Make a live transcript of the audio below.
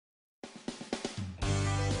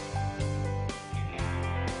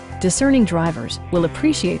discerning drivers will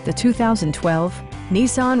appreciate the 2012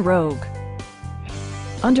 Nissan Rogue.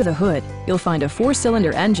 Under the hood, you'll find a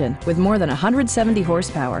 4-cylinder engine with more than 170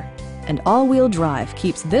 horsepower, and all-wheel drive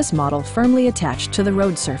keeps this model firmly attached to the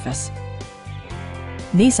road surface.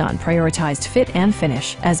 Nissan prioritized fit and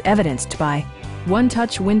finish as evidenced by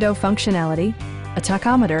one-touch window functionality, a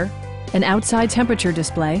tachometer, an outside temperature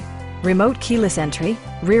display, remote keyless entry,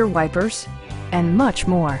 rear wipers, and much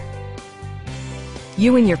more.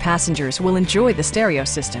 You and your passengers will enjoy the stereo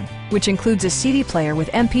system, which includes a CD player with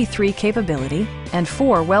MP3 capability and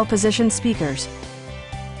 4 well-positioned speakers.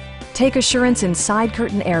 Take assurance in side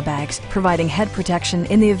curtain airbags, providing head protection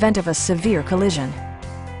in the event of a severe collision.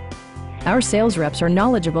 Our sales reps are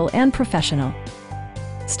knowledgeable and professional.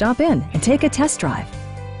 Stop in and take a test drive.